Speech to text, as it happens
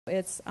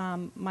It's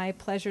my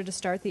pleasure to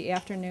start the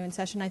afternoon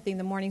session. I think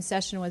the morning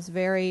session was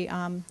very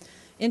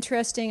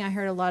interesting. I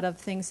heard a lot of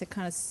things that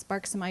kind of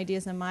sparked some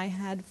ideas in my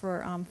head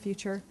for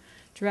future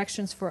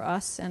directions for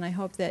us, and I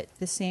hope that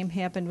the same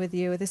happened with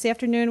you. This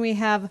afternoon we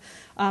have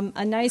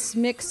a nice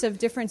mix of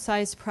different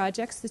sized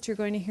projects that you're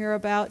going to hear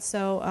about,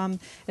 so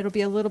it'll be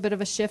a little bit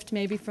of a shift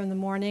maybe from the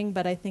morning,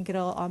 but I think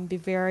it'll be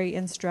very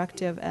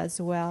instructive as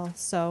well.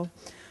 So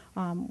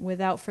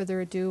without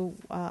further ado,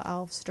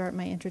 I'll start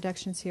my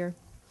introductions here.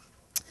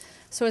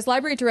 So as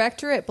library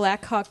director at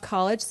Black Hawk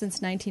College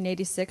since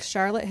 1986,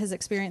 Charlotte has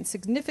experienced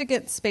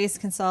significant space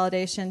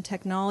consolidation,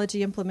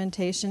 technology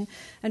implementation,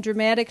 and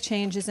dramatic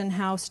changes in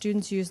how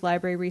students use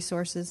library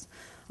resources.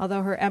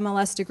 Although her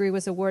MLS degree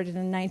was awarded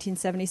in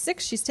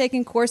 1976, she's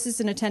taken courses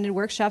and attended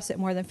workshops at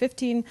more than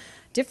 15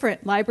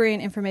 different library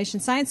and information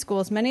science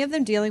schools, many of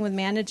them dealing with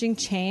managing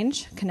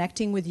change,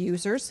 connecting with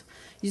users,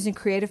 using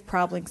creative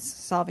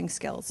problem-solving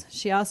skills.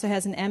 She also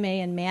has an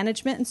MA in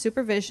management and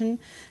supervision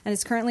and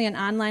is currently an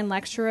online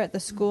lecturer at the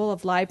School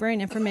of Library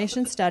and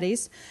Information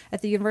Studies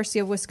at the University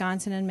of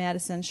Wisconsin in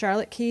Madison.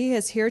 Charlotte Key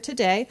is here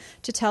today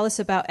to tell us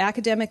about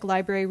academic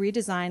library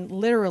redesign,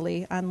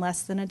 literally on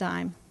less than a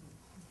dime.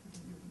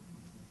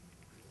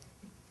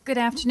 Good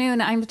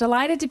afternoon. I'm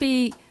delighted to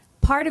be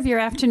part of your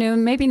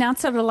afternoon, maybe not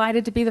so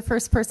delighted to be the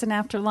first person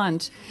after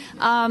lunch.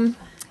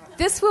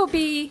 This will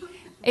be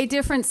a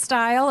different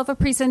style of a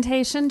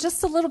presentation,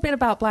 just a little bit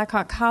about Black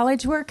Hawk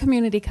College. We're a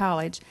community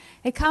college,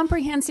 a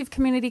comprehensive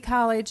community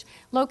college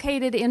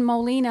located in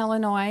Moline,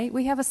 Illinois.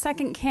 We have a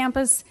second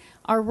campus,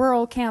 our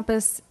rural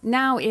campus,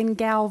 now in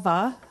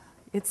Galva.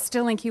 It's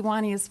still in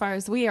Kewanee as far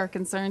as we are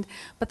concerned,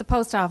 but the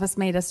post office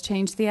made us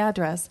change the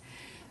address.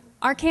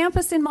 Our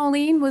campus in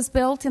Moline was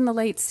built in the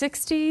late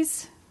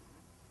 60s.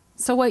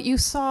 So what you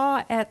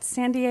saw at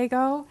San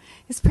Diego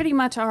is pretty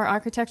much our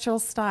architectural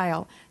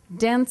style.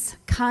 Dense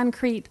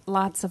concrete,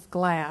 lots of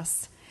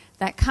glass.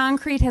 That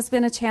concrete has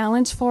been a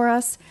challenge for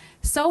us.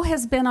 So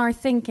has been our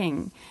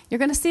thinking. You're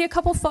going to see a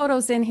couple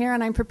photos in here,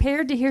 and I'm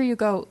prepared to hear you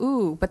go,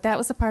 ooh, but that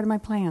was a part of my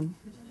plan.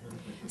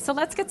 So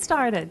let's get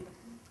started.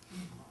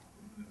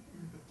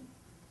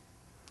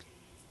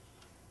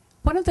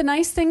 One of the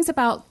nice things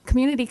about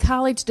community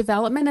college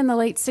development in the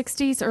late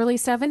 60s, early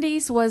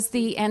 70s was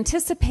the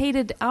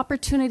anticipated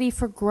opportunity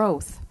for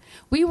growth.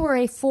 We were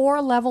a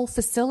 4-level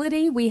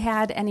facility. We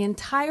had an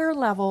entire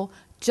level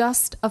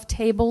just of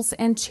tables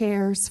and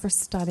chairs for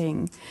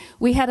studying.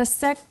 We had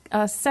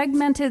a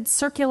segmented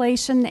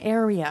circulation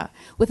area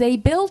with a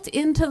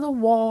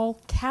built-into-the-wall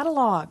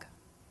catalog.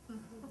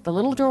 The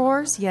little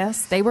drawers,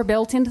 yes, they were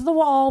built into the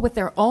wall with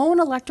their own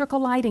electrical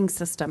lighting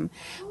system.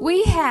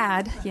 We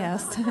had,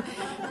 yes,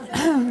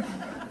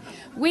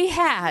 we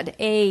had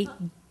a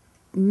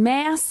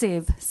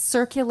massive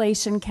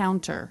circulation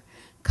counter,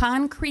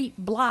 concrete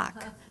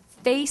block,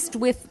 faced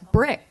with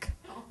brick,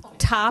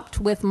 topped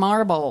with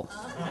marble.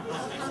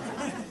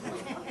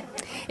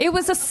 It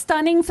was a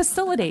stunning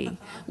facility.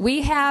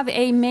 We have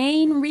a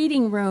main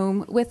reading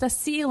room with a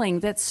ceiling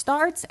that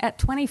starts at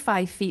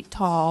 25 feet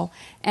tall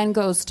and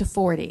goes to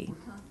 40.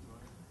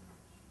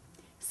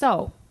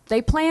 So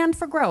they planned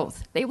for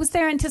growth. It was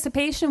their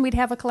anticipation we'd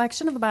have a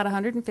collection of about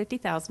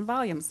 150,000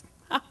 volumes.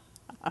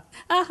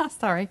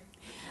 Sorry.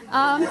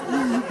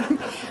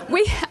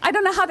 I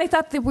don't know how they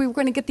thought that we were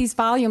going to get these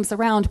volumes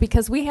around,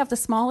 because we have the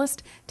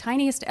smallest,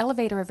 tiniest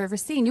elevator I've ever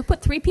seen. You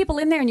put 3 people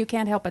in there and you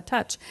can't help but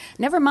touch.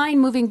 Never mind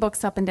moving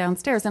books up and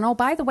downstairs. And oh,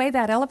 by the way,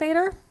 that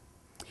elevator,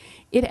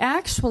 it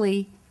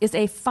actually is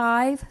a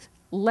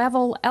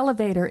 5-level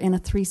elevator in a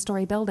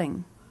 3-story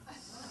building.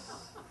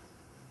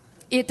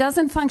 It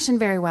doesn't function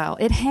very well.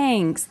 It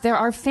hangs. There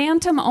are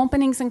phantom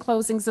openings and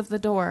closings of the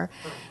door.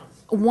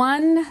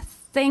 One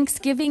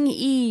Thanksgiving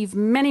Eve,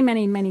 many,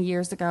 many, many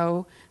years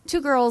ago, 2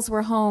 girls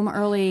were home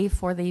early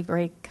for the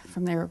break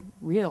from their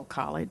real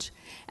college,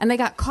 and they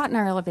got caught in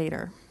our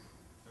elevator.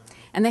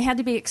 And they had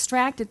to be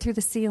extracted through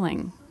the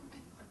ceiling.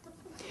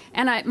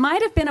 And it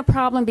might have been a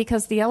problem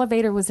because the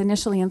elevator was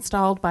initially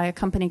installed by a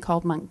company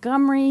called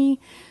Montgomery,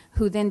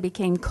 who then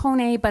became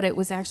Kone, but it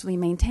was actually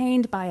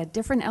maintained by a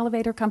different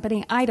elevator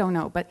company. I don't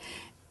know, but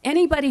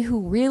anybody who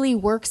really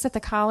works at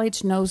the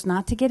college knows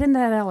not to get in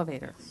that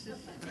elevator.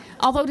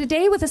 Although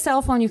today with a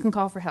cell phone you can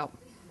call for help.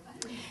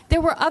 There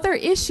were other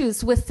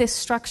issues with this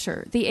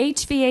structure. The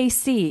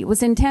HVAC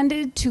was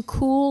intended to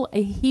cool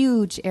a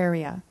huge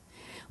area.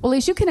 Well,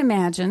 as you can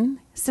imagine,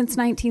 since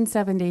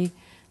 1970,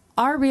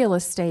 our real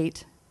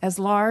estate, as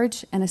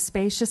large and as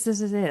spacious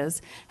as it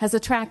is, has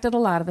attracted a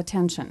lot of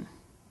attention.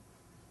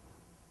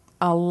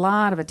 A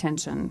lot of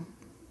attention.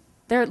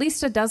 There are at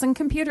least a dozen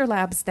computer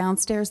labs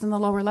downstairs in the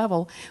lower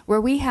level where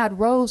we had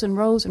rows and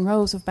rows and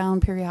rows of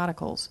bound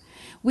periodicals.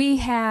 We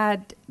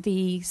had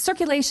the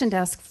circulation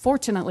desk,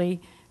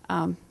 fortunately,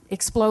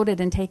 exploded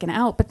and taken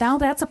out, but now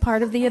that's a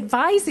part of the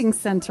advising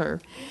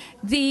center.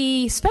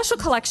 The special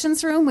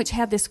collections room, which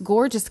had this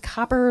gorgeous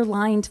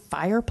copper-lined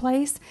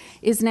fireplace,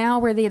 is now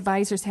where the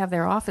advisors have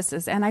their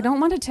offices. And I don't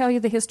want to tell you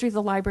the history of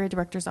the library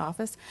director's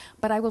office,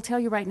 but I will tell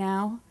you right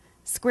now,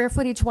 square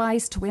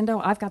footage-wise to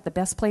window, I've got the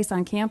best place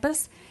on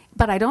campus,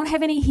 but I don't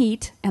have any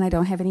heat and I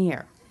don't have any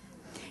air.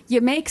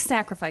 You make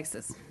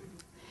sacrifices.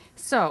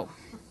 So,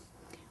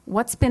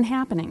 what's been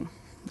happening?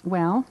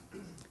 Well,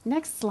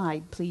 next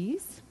slide,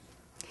 please.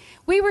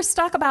 We were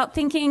stuck about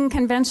thinking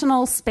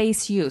conventional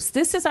space use.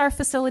 This is our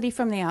facility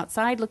from the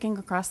outside looking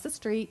across the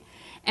street,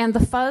 and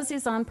the fuzz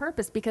is on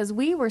purpose because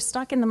we were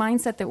stuck in the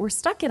mindset that we're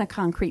stuck in a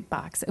concrete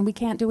box and we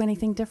can't do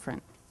anything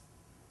different.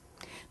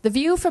 The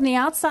view from the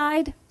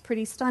outside,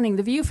 pretty stunning.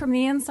 The view from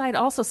the inside,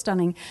 also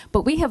stunning.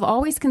 But we have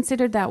always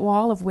considered that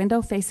wall of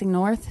window facing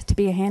north to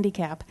be a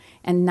handicap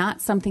and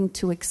not something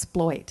to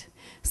exploit.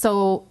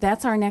 So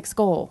that's our next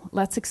goal.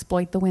 Let's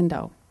exploit the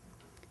window.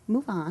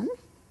 Move on.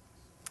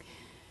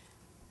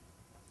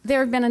 There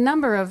have been a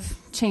number of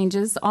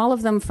changes, all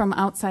of them from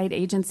outside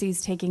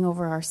agencies taking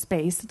over our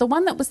space. The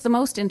one that was the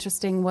most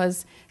interesting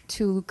was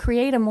to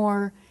create a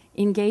more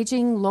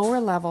engaging lower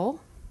level,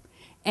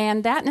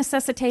 and that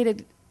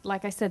necessitated,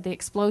 like I said, the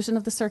explosion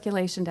of the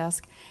circulation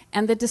desk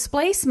and the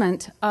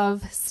displacement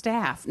of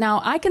staff.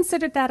 Now, I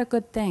considered that a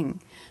good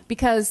thing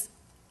because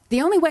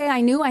the only way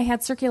I knew I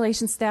had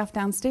circulation staff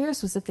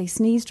downstairs was if they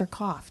sneezed or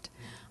coughed.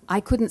 I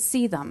couldn't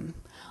see them.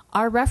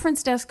 Our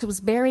reference desk was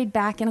buried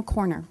back in a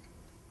corner,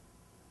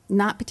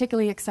 not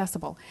particularly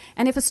accessible.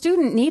 And if a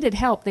student needed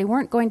help, they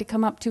weren't going to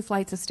come up 2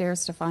 flights of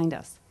stairs to find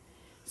us.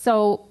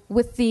 So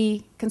with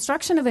the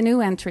construction of a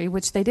new entry,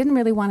 which they didn't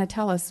really want to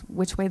tell us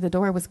which way the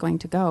door was going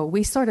to go,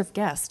 we sort of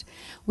guessed.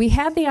 We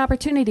had the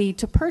opportunity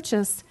to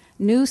purchase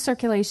new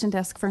circulation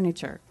desk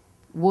furniture.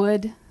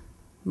 Wood,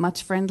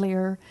 much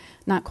friendlier,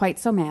 not quite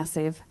so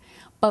massive.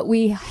 But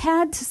we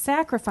had to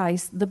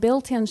sacrifice the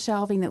built-in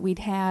shelving that we'd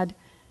had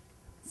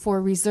for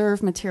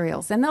reserve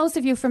materials. And those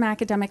of you from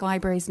academic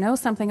libraries know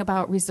something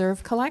about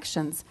reserve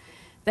collections.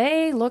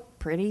 They look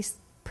pretty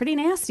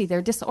nasty.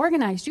 They're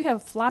disorganized. You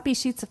have floppy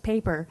sheets of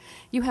paper.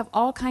 You have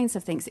all kinds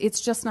of things. It's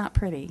just not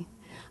pretty.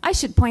 I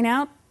should point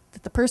out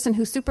that the person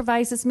who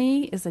supervises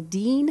me is a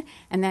dean,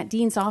 and that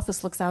dean's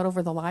office looks out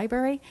over the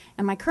library.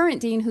 And my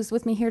current dean, who's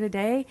with me here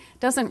today,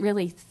 doesn't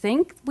really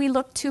think we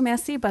look too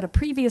messy, but a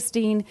previous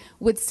dean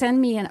would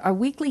send me a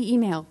weekly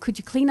email. Could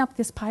you clean up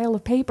this pile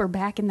of paper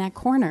back in that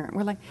corner? And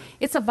we're like,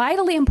 it's a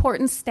vitally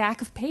important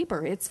stack of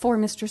paper. It's for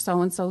Mr.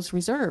 So-and-so's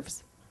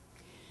reserves.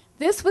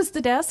 This was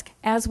the desk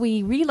as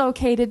we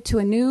relocated to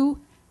a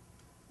new,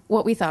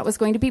 what we thought was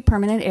going to be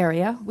permanent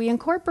area. We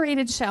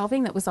incorporated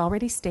shelving that was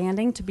already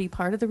standing to be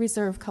part of the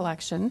reserve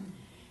collection.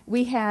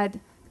 We had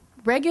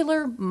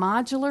regular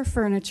modular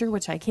furniture,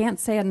 which I can't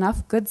say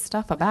enough good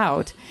stuff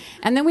about.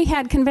 And then we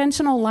had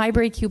conventional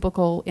library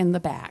cubicle in the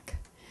back,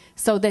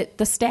 so that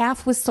the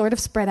staff was sort of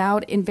spread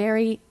out in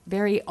very,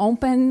 very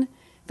open,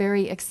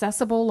 very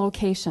accessible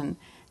location,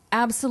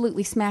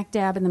 absolutely smack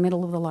dab in the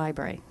middle of the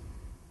library.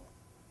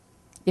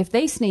 If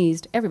they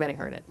sneezed, everybody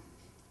heard it.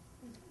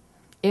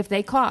 If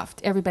they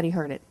coughed, everybody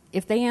heard it.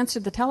 If they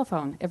answered the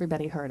telephone,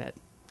 everybody heard it.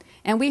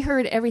 And we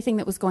heard everything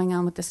that was going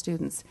on with the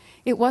students.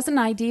 It wasn't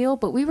ideal,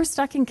 but we were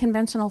stuck in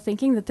conventional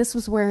thinking that this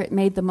was where it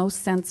made the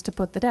most sense to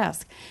put the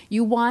desk.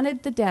 You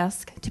wanted the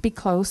desk to be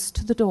close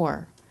to the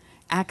door.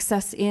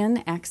 Access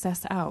in,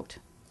 access out.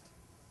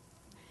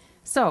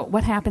 So,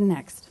 what happened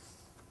next?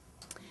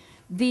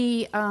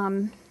 The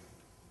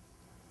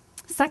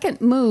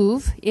second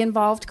move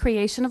involved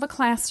creation of a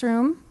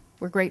classroom.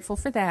 We're grateful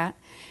for that.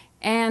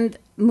 And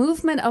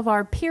movement of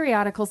our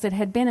periodicals that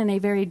had been in a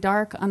very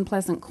dark,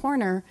 unpleasant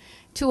corner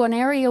to an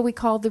area we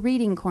called the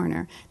reading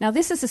corner. Now,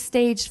 this is a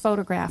staged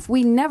photograph.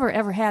 We never,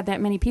 ever had that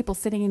many people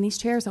sitting in these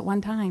chairs at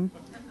one time.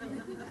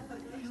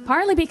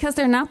 Partly because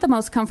they're not the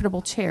most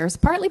comfortable chairs,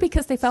 partly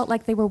because they felt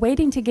like they were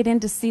waiting to get in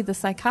to see the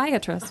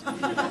psychiatrist,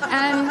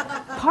 and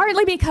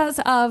partly because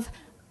of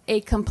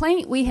a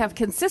complaint we have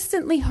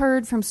consistently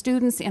heard from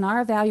students in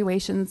our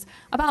evaluations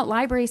about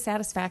library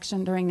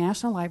satisfaction during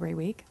National Library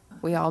Week.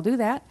 We all do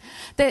that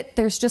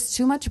there's just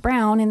too much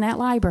brown in that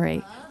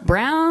library.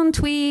 Brown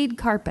tweed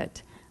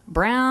carpet,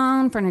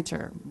 brown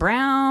furniture,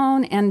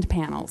 brown end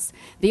panels.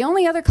 The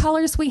only other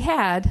colors we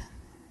had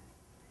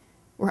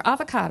were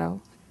avocado,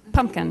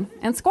 pumpkin,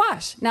 and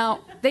squash.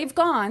 Now, they've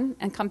gone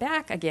and come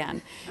back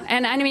again.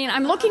 And I mean,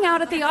 I'm looking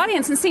out at the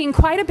audience and seeing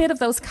quite a bit of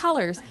those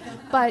colors,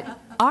 but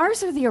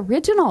ours are the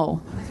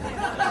original.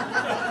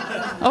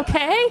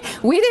 Okay?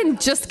 We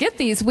didn't just get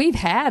these, we've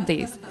had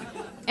these.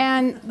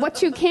 And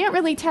what you can't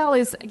really tell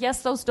is,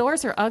 yes, those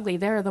doors are ugly.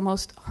 They're the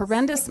most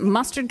horrendous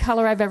mustard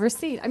color I've ever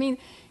seen. I mean,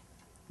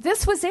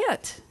 this was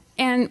it.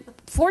 And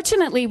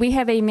fortunately, we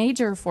have a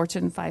major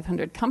Fortune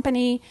 500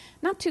 company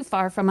not too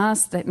far from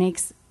us that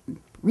makes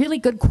really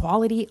good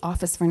quality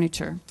office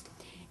furniture.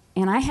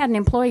 And I had an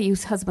employee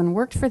whose husband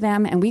worked for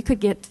them, and we could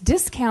get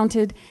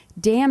discounted,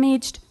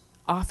 damaged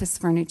office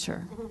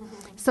furniture.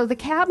 So the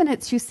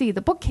cabinets you see,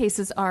 the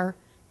bookcases are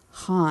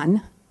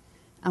Han.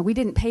 We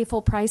didn't pay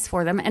full price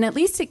for them, and at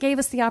least it gave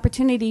us the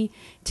opportunity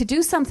to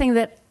do something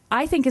that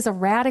I think is a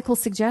radical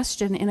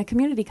suggestion in a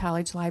community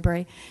college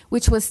library,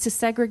 which was to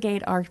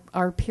segregate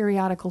our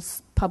periodical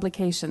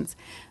publications.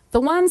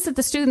 The ones that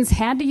the students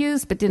had to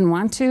use but didn't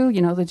want to,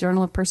 you know, the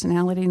Journal of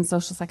Personality and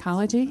Social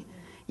Psychology,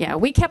 Yeah,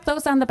 we kept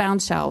those on the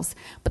bound shelves.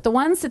 But the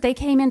ones that they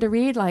came in to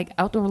read, like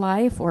Outdoor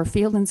Life or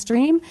Field and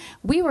Stream,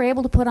 we were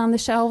able to put on the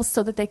shelves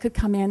so that they could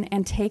come in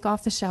and take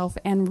off the shelf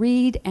and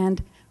read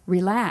and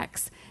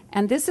relax.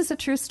 And this is a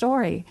true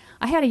story.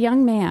 I had a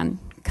young man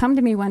come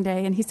to me one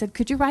day, and he said,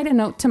 "Could you write a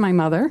note to my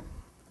mother?"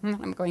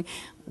 I'm going,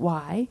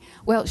 "Why?"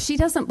 "Well, she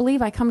doesn't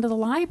believe I come to the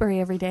library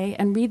every day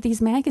and read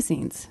these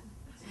magazines.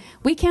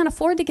 We can't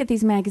afford to get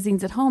these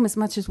magazines at home as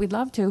much as we'd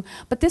love to,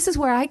 but this is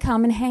where I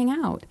come and hang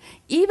out,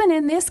 even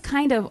in this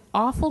kind of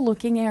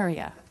awful-looking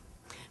area."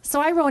 So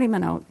I wrote him a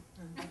note.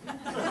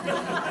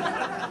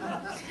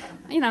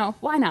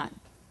 Why not?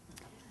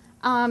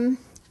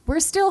 We're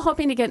still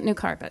hoping to get new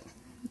carpet.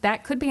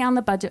 That could be on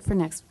the budget for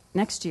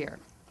next year.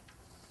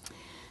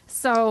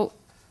 So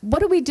what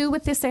do we do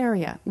with this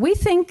area? We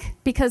think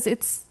because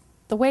it's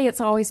the way it's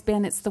always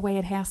been, it's the way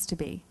it has to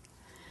be.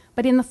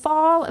 But in the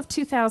fall of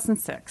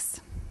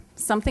 2006,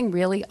 something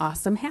really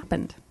awesome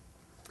happened.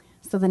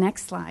 So the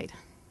next slide.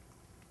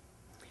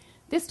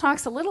 This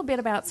talks a little bit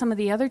about some of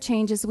the other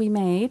changes we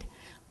made.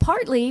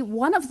 Partly,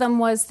 one of them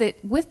was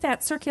that with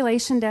that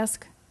circulation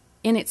desk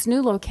in its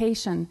new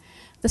location,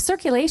 the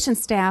circulation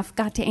staff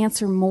got to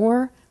answer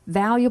more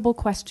valuable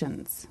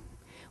questions.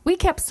 We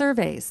kept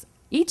surveys.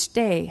 Each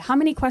day, how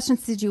many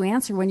questions did you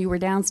answer when you were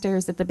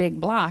downstairs at the big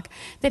block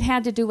that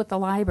had to do with the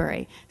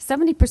library?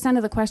 70%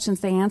 of the questions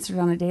they answered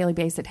on a daily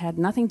basis had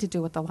nothing to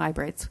do with the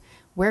library. It's,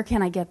 where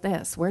can I get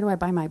this? Where do I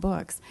buy my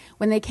books?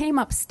 When they came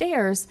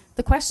upstairs,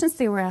 the questions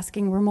they were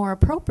asking were more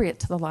appropriate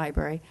to the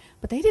library,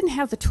 but they didn't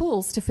have the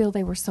tools to feel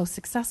they were so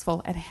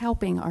successful at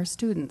helping our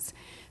students.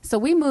 So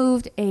we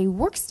moved a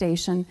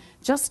workstation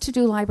just to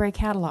do library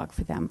catalog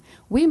for them.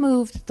 We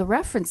moved the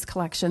reference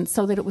collection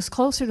so that it was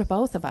closer to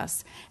both of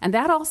us, and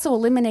that also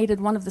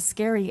eliminated one of the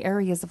scary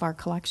areas of our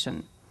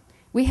collection.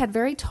 We had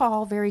very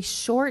tall, very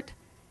short,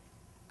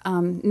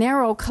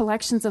 narrow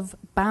collections of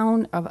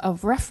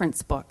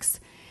reference books.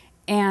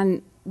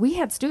 And we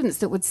had students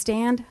that would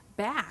stand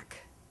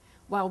back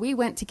while we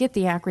went to get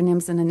the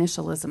acronyms and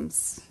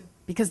initialisms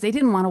because they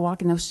didn't want to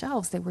walk in those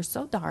shelves. They were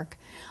so dark.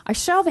 Our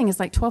shelving is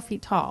like 12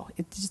 feet tall.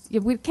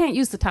 We can't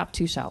use the top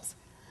two shelves.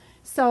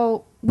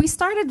 So we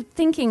started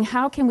thinking,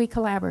 how can we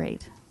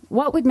collaborate?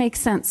 What would make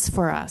sense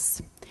for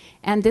us?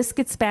 And this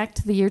gets back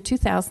to the year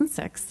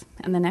 2006.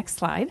 And the next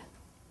slide.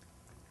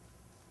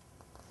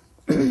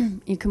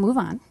 You can move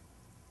on.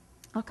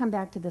 I'll come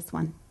back to this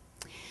one.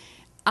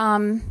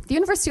 The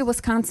University of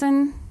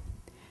Wisconsin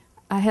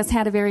has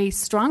had a very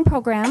strong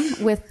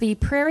program with the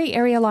Prairie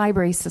Area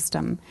Library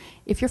System.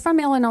 If you're from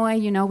Illinois,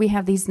 you know we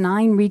have these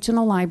 9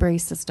 regional library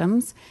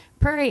systems.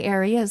 Prairie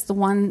Area is the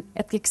one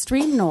at the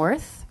extreme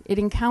north. It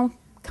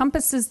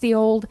encompasses the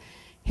old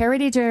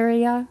Heritage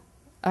Area,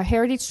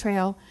 Heritage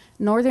Trail,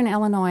 Northern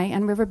Illinois,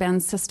 and River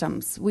Bend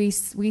systems. We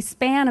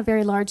span a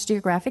very large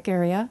geographic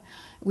area.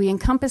 We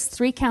encompass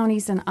 3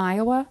 counties in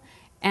Iowa,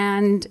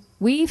 and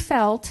we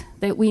felt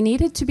that we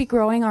needed to be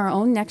growing our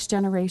own next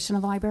generation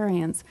of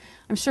librarians.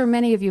 I'm sure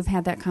many of you have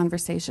had that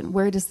conversation.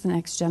 Where does the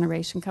next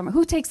generation come?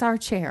 Who takes our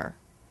chair?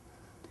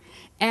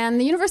 And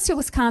the University of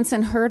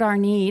Wisconsin heard our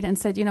need and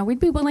said, we'd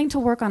be willing to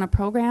work on a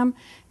program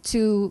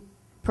to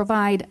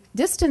provide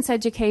distance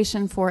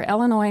education for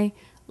Illinois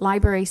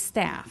library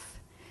staff.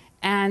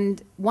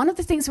 And one of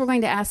the things we're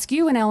going to ask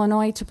you in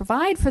Illinois to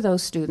provide for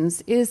those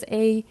students is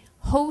a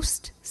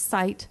host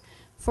site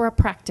for a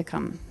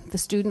practicum. The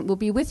student will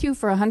be with you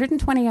for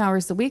 120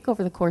 hours a week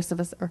over the course of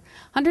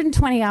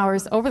 120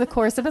 hours over the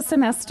course of a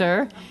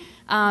semester.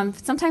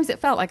 Sometimes it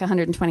felt like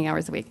 120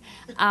 hours a week.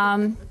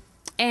 And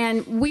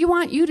we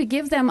want you to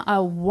give them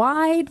a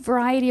wide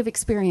variety of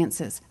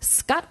experiences,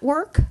 scut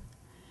work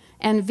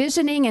and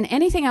visioning and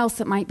anything else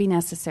that might be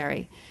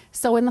necessary.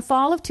 So in the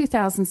fall of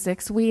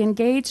 2006, we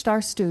engaged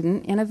our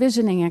student in a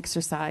visioning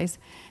exercise,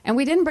 and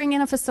we didn't bring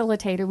in a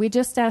facilitator. We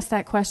just asked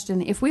that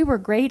question, if we were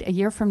great a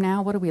year from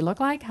now, what do we look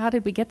like? How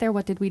did we get there?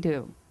 What did we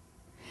do?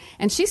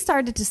 And she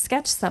started to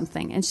sketch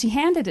something, and she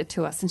handed it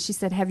to us, and she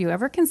said, have you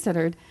ever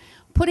considered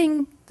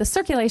putting the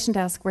circulation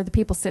desk where the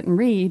people sit and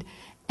read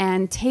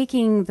and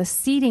taking the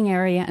seating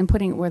area and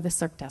putting it where the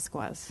circ desk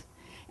was?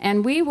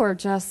 And we were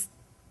just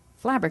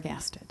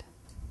flabbergasted.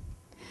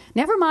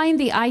 Never mind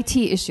the IT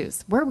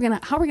issues. How are we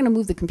going to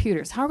move the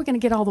computers? How are we going to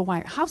get all the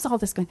wire? How's all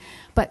this going?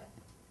 But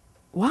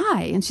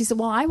why? And she said,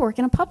 well, I work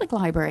in a public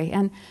library.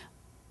 And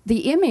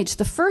the image,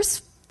 the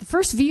first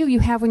view you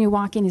have when you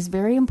walk in is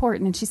very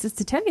important. And she says,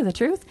 to tell you the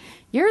truth,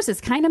 yours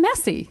is kind of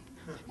messy.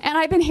 And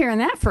I've been hearing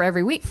that for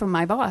every week from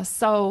my boss.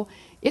 So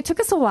it took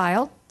us a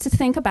while to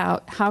think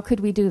about how could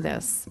we do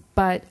this.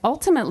 But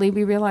ultimately,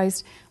 we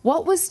realized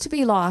what was to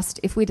be lost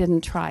if we didn't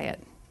try it.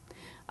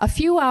 A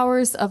few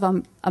hours of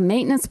a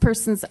maintenance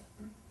person's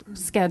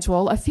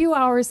schedule, a few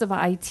hours of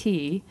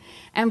IT,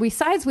 and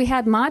besides we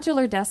had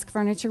modular desk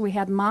furniture, we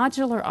had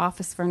modular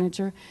office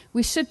furniture,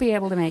 we should be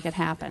able to make it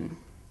happen.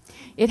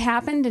 It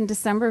happened in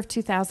December of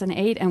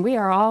 2008, and we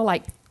are all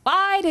like,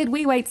 why did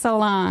we wait so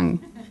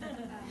long?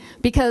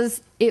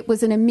 Because it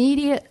was an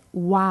immediate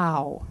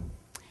wow,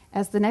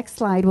 as the next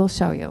slide will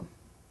show you.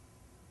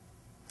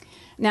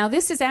 Now,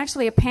 this is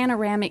actually a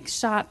panoramic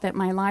shot that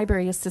my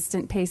library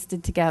assistant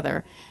pasted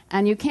together.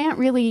 And you can't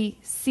really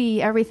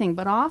see everything,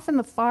 but off in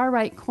the far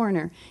right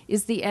corner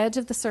is the edge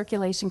of the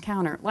circulation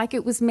counter, like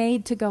it was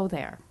made to go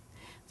there.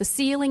 The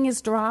ceiling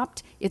is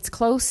dropped. It's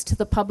close to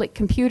the public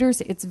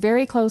computers. It's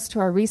very close to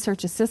our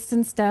research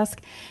assistant's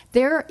desk.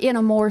 They're in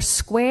a more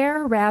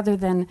square rather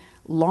than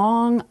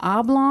long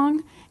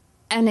oblong,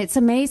 and it's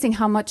amazing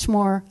how much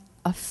more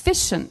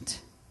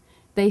efficient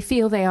they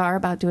feel they are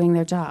about doing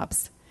their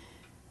jobs.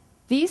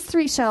 These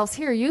 3 shelves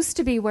here used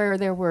to be where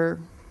there were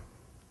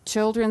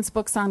children's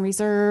books on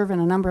reserve and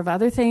a number of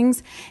other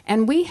things,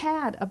 and we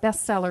had a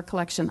bestseller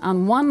collection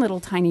on one little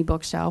tiny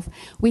bookshelf.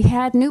 We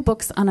had new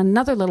books on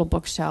another little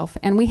bookshelf,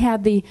 and we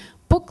had the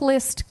book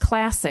list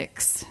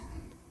classics.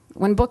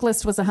 When Book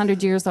List was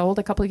 100 years old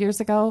a couple of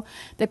years ago,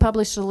 they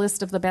published a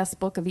list of the best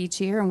book of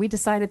each year, and we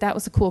decided that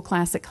was a cool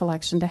classic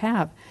collection to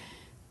have.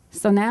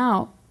 So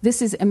now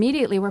this is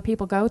immediately where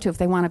people go to if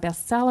they want a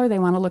bestseller, they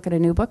want to look at a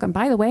new book. And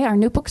by the way, our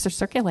new books are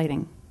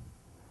circulating.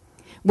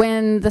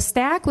 When the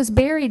stack was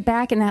buried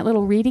back in that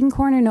little reading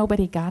corner,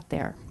 nobody got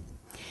there.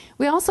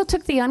 We also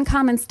took the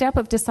uncommon step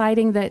of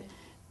deciding that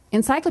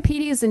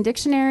encyclopedias and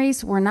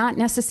dictionaries were not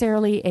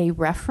necessarily a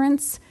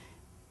reference,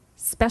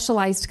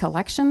 specialized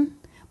collection,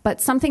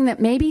 but something that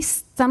maybe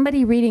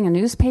somebody reading a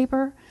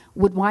newspaper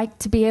would like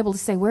to be able to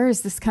say, where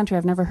is this country?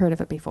 I've never heard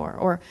of it before.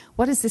 Or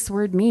what does this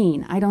word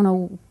mean? I don't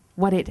know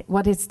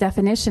what its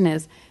definition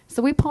is.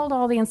 So we pulled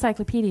all the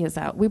encyclopedias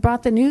out. We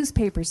brought the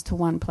newspapers to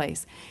one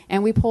place.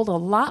 And we pulled a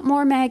lot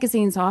more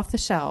magazines off the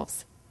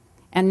shelves.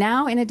 And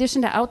now, in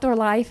addition to Outdoor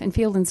Life and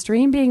Field and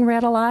Stream being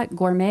read a lot,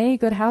 Gourmet,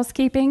 Good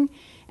Housekeeping,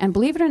 and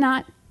believe it or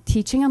not,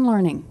 teaching and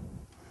learning,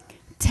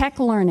 tech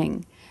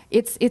learning.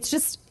 It's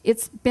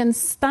been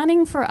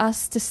stunning for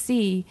us to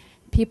see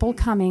people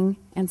coming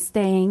and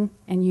staying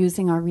and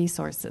using our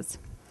resources.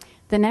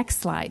 The next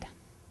slide.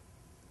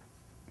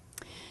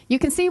 You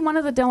can see one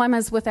of the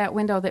dilemmas with that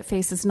window that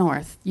faces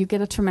north. You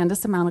get a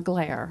tremendous amount of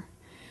glare.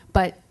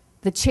 But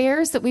the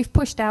chairs that we've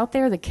pushed out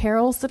there, the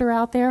carrels that are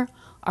out there,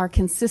 are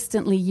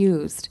consistently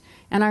used.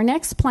 And our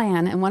next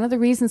plan, and one of the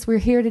reasons we're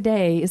here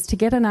today, is to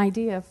get an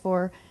idea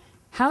for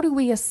how do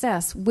we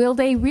assess, will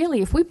they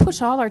really, if we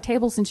push all our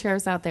tables and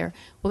chairs out there,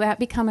 will that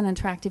become an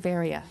attractive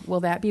area?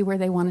 Will that be where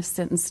they want to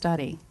sit and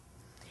study?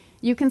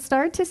 You can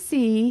start to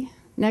see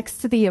next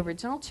to the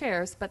original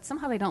chairs, but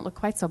somehow they don't look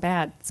quite so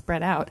bad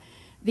spread out,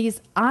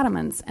 these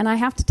ottomans. And I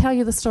have to tell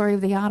you the story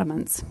of the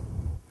ottomans.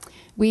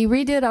 We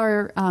redid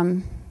our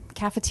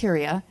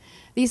cafeteria.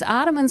 These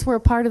ottomans were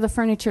a part of the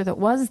furniture that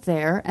was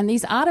there, and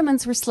these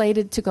ottomans were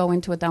slated to go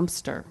into a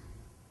dumpster.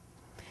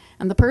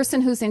 And the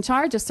person who's in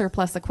charge of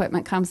surplus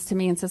equipment comes to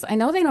me and says, I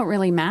know they don't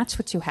really match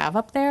what you have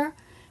up there,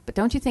 but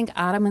don't you think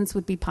ottomans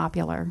would be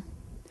popular?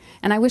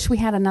 And I wish we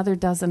had another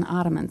dozen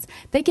ottomans.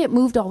 They get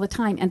moved all the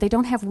time, and they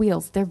don't have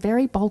wheels. They're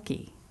very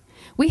bulky.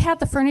 We had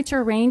the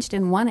furniture arranged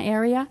in one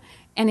area,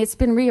 and it's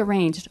been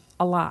rearranged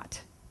a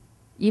lot,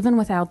 even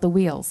without the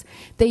wheels.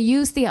 They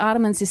use the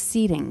ottomans as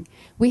seating.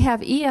 We have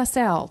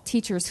ESL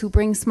teachers who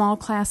bring small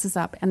classes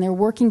up, and they're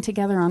working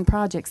together on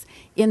projects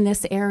in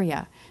this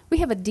area. We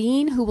have a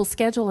dean who will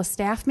schedule a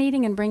staff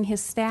meeting and bring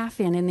his staff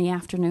in the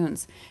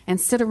afternoons and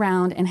sit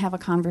around and have a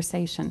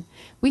conversation.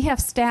 We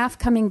have staff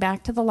coming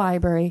back to the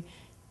library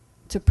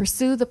to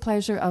pursue the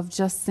pleasure of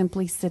just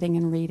simply sitting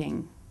and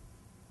reading.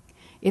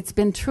 It's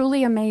been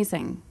truly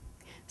amazing.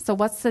 So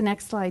what's the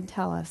next slide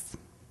tell us?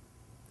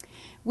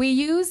 We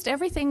used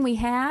everything we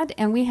had,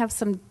 and we have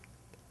some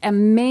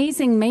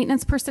amazing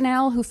maintenance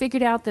personnel who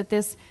figured out that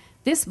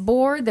this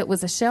board that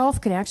was a shelf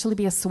could actually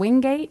be a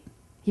swing gate.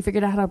 He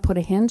figured out how to put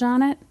a hinge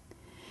on it.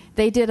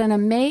 They did an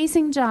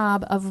amazing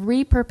job of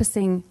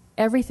repurposing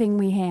everything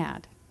we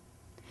had.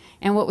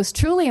 And what was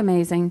truly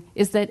amazing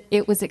is that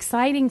it was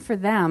exciting for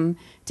them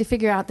to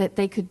figure out that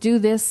they could do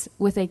this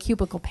with a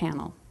cubicle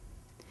panel.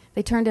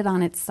 They turned it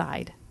on its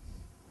side.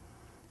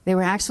 They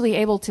were actually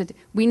able to,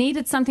 we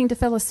needed something to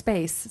fill a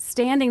space.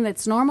 Standing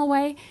that's normal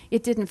way,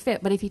 it didn't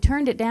fit. But if you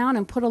turned it down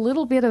and put a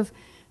little bit of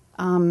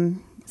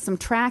some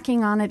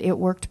tracking on it, it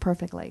worked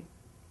perfectly.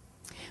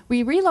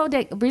 We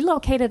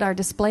relocated our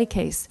display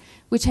case,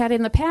 which had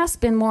in the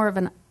past been more of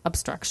an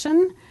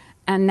obstruction,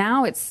 and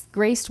now it's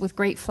graced with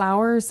great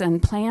flowers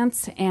and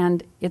plants,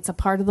 and it's a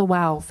part of the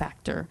wow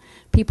factor.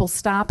 People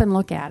stop and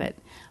look at it.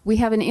 We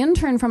have an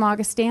intern from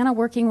Augustana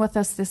working with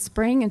us this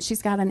spring, and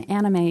she's got an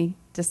anime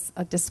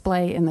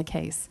display in the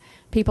case.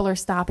 People are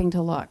stopping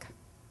to look.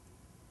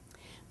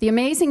 The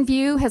amazing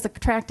view has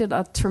attracted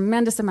a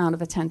tremendous amount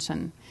of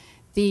attention.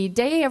 The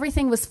day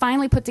everything was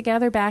finally put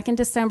together back in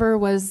December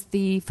was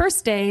the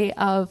first day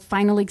of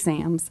final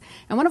exams.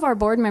 And one of our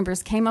board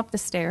members came up the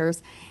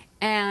stairs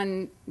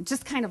and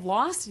just kind of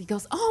lost it. He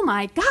goes, oh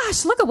my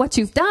gosh, look at what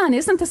you've done.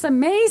 Isn't this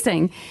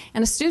amazing?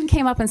 And a student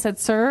came up and said,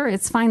 sir,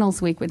 it's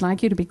finals week. We'd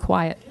like you to be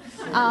quiet.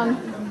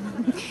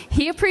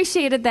 He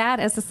appreciated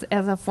that as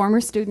a former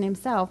student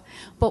himself.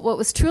 But what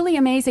was truly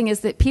amazing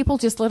is that people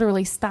just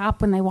literally stop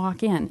when they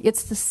walk in.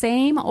 It's the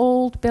same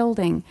old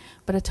building,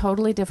 but a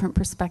totally different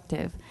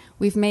perspective.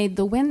 We've made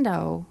the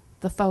window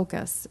the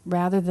focus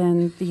rather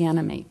than the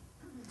enemy.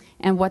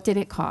 And what did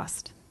it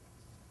cost?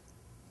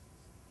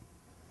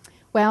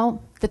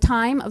 Well, the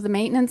time of the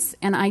maintenance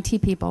and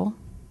IT people,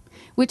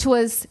 which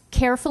was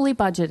carefully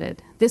budgeted.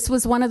 This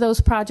was one of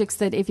those projects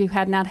that if you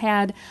had not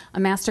had a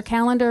master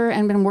calendar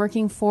and been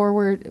working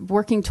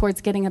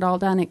towards getting it all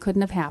done, it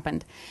couldn't have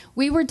happened.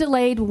 We were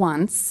delayed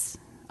once.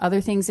 Other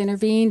things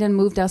intervened and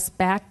moved us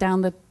back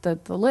down the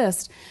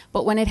list.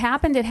 But when it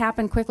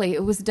happened quickly.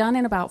 It was done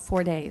in about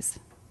 4 days.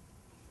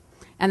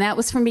 And that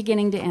was from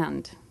beginning to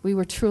end. We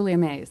were truly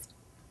amazed.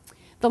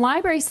 The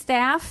library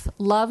staff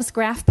loves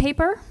graph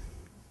paper,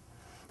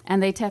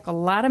 and they took a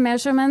lot of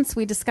measurements.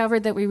 We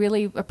discovered that we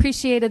really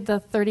appreciated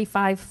the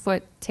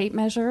 35-foot tape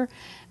measure,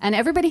 and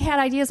everybody had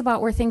ideas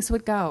about where things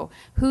would go,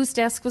 whose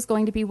desk was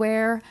going to be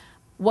where,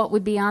 what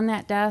would be on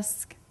that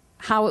desk,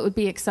 how it would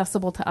be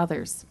accessible to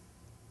others.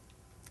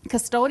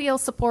 Custodial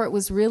support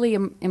was really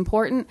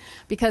important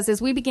because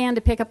as we began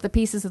to pick up the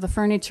pieces of the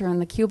furniture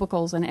and the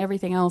cubicles and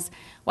everything else,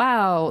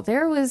 wow,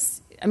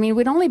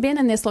 we'd only been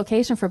in this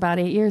location for about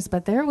 8 years,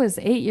 but there was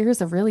 8 years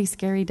of really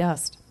scary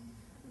dust.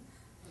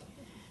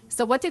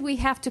 So what did we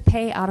have to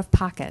pay out of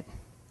pocket?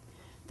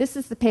 This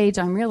is the page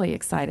I'm really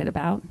excited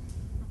about.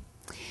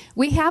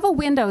 We have a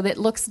window that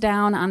looks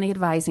down on the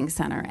advising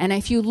center, and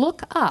if you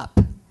look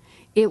up,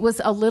 it was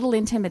a little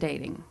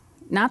intimidating.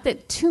 Not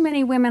that too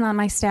many women on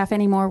my staff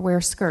anymore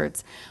wear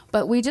skirts,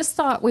 but we just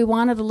thought we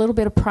wanted a little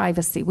bit of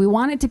privacy. We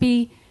wanted to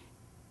be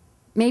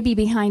maybe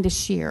behind a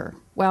sheer.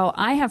 Well,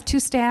 I have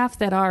 2 staff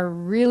that are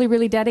really,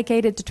 really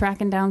dedicated to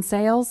tracking down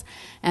sales,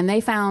 and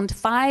they found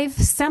 5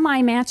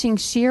 semi-matching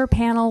sheer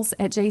panels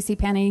at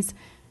JCPenney's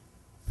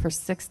for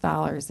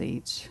 $6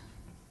 each.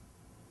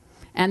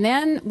 And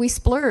then we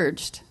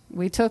splurged.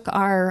 We took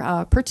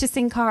our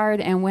purchasing card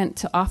and went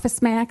to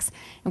Office Max,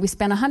 and we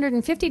spent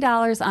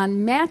 $150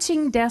 on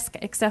matching desk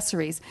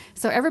accessories.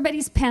 So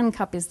everybody's pen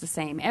cup is the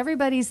same.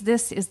 Everybody's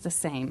this is the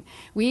same.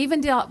 We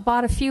even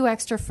bought a few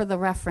extra for the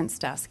reference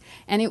desk,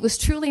 and it was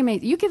truly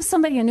amazing. You give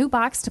somebody a new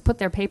box to put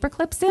their paper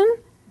clips in,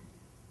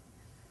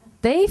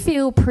 they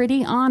feel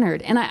pretty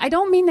honored. And I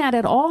don't mean that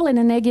at all in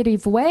a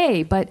negative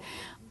way, but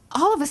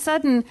all of a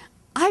sudden,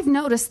 I've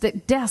noticed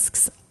that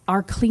desks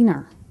are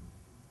cleaner.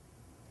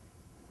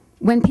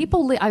 When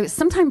people, I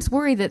sometimes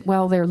worry that,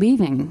 well, they're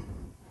leaving.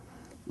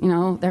 You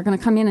know, they're going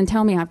to come in and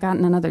tell me I've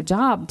gotten another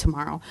job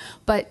tomorrow.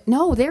 But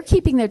no, they're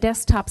keeping their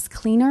desktops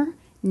cleaner,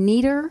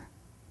 neater,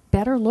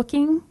 better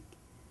looking.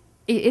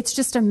 It's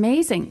just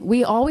amazing.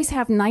 We always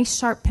have nice,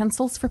 sharp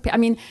pencils for people. I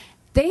mean,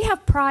 they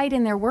have pride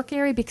in their work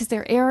area because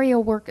their area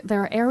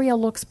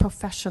looks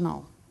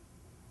professional.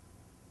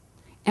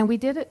 And we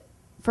did it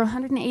for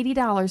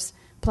 $180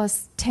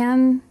 plus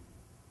 10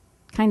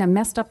 kind of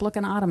messed up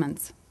looking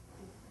ottomans.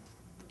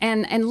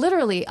 And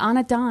literally on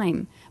a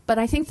dime. But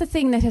I think the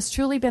thing that has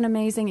truly been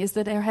amazing is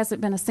that there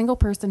hasn't been a single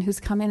person who's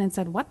come in and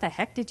said, what the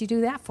heck did you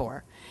do that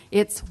for?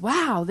 It's,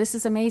 wow, this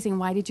is amazing.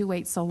 Why did you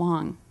wait so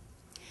long?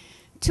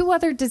 2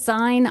 other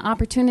design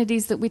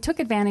opportunities that we took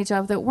advantage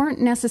of that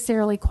weren't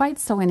necessarily quite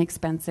so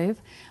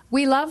inexpensive.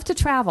 We love to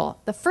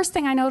travel. The first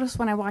thing I noticed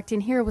when I walked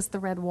in here was the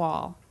red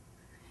wall.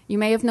 You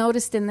may have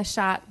noticed in the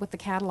shot with the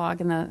catalog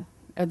and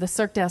the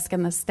circ desk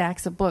and the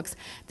stacks of books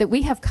that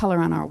we have color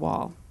on our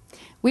wall.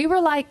 We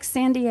were like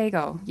San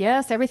Diego.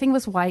 Yes, everything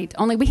was white,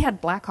 only we had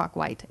Blackhawk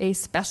white, a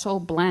special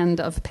blend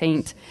of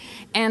paint,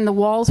 and the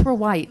walls were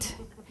white.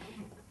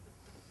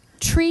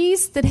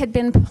 Trees that had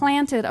been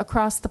planted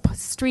across the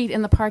street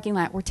in the parking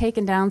lot were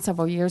taken down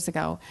several years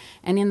ago,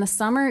 and in the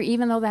summer,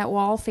 even though that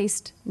wall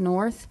faced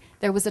north,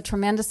 there was a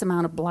tremendous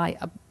amount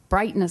of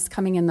brightness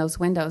coming in those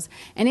windows,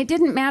 and it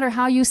didn't matter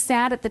how you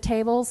sat at the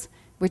tables,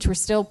 which were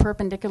still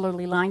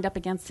perpendicularly lined up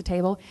against the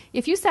table.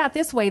 If you sat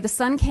this way, the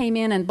sun came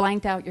in and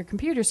blanked out your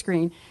computer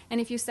screen.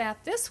 And if you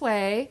sat this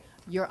way,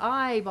 your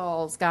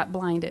eyeballs got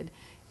blinded.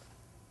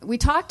 We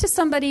talked to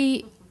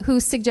somebody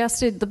who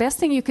suggested the best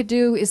thing you could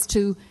do is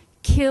to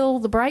kill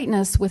the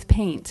brightness with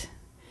paint.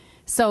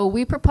 So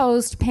we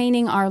proposed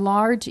painting our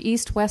large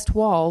east-west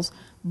walls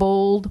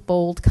bold,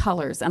 bold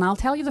colors. And I'll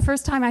tell you, the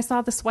first time I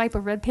saw the swipe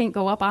of red paint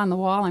go up on the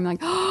wall, I'm like,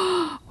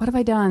 oh, what have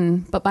I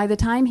done? But by the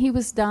time he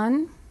was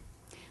done,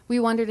 we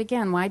wondered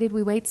again, why did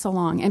we wait so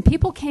long? And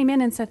people came in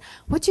and said,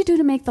 what'd you do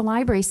to make the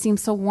library seem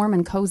so warm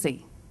and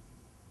cozy?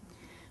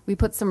 We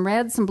put some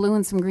red, some blue,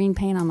 and some green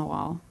paint on the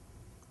wall.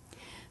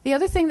 The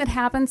other thing that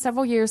happened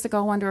several years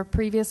ago under a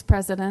previous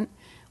president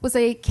was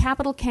a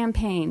capital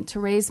campaign to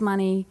raise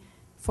money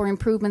for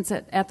improvements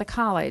at the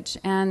college.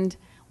 And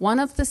one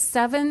of the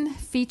 7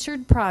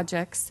 featured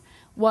projects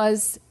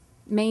was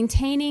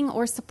maintaining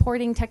or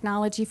supporting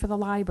technology for the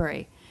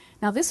library.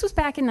 Now, this was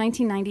back in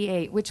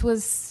 1998, which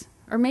was,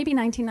 or maybe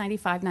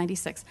 1995,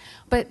 96.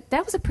 But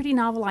that was a pretty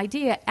novel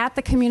idea at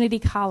the community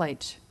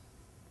college.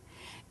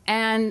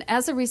 And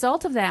as a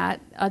result of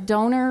that, a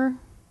donor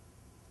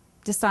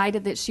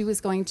decided that she was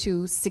going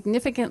to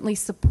significantly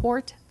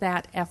support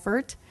that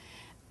effort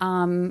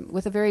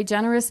with a very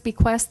generous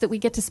bequest that we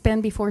get to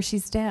spend before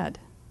she's dead.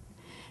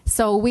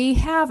 So we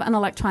have an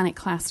electronic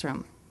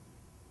classroom.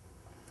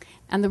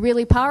 And the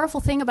really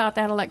powerful thing about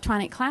that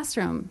electronic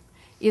classroom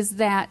is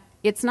that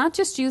it's not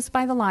just used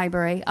by the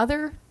library.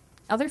 Other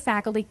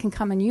faculty can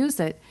come and use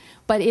it,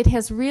 but it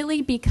has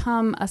really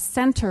become a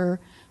center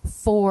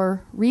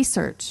for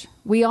research.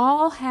 We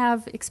all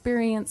have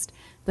experienced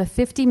the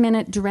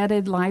 50-minute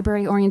dreaded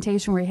library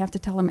orientation where you have to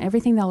tell them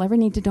everything they'll ever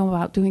need to know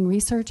about doing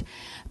research,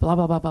 blah,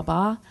 blah, blah, blah,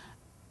 blah.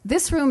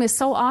 This room is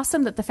so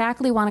awesome that the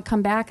faculty want to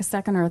come back a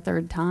second or a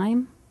third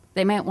time.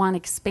 They might want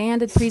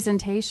expanded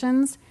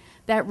presentations.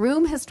 That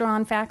room has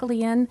drawn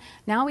faculty in.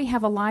 Now we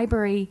have a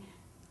library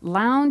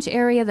lounge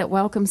area that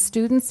welcomes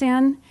students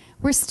in.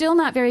 We're still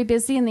not very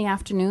busy in the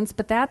afternoons,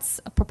 but that's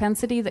a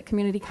propensity that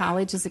community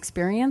colleges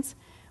experience.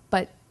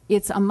 But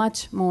it's a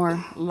much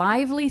more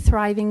lively,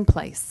 thriving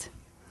place.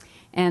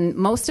 And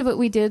most of it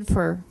we did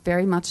for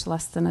very much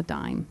less than a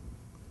dime.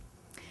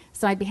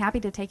 So I'd be happy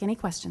to take any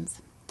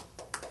questions.